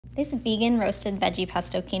This vegan roasted veggie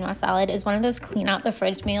pesto quinoa salad is one of those clean out the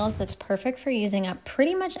fridge meals that's perfect for using up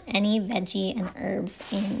pretty much any veggie and herbs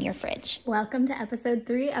in your fridge. Welcome to episode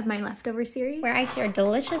 3 of my leftover series, where I share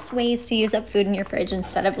delicious ways to use up food in your fridge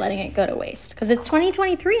instead of letting it go to waste. Because it's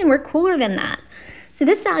 2023 and we're cooler than that. So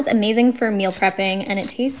this salad's amazing for meal prepping and it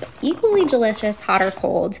tastes equally delicious hot or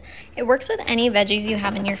cold. It works with any veggies you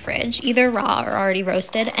have in your fridge, either raw or already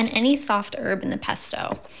roasted, and any soft herb in the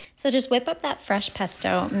pesto. So just whip up that fresh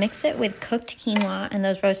pesto, mix it with cooked quinoa and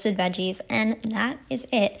those roasted veggies, and that is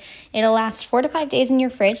it. It'll last 4 to 5 days in your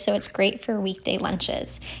fridge, so it's great for weekday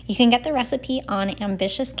lunches. You can get the recipe on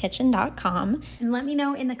ambitiouskitchen.com. and let me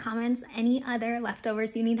know in the comments any other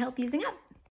leftovers you need help using up.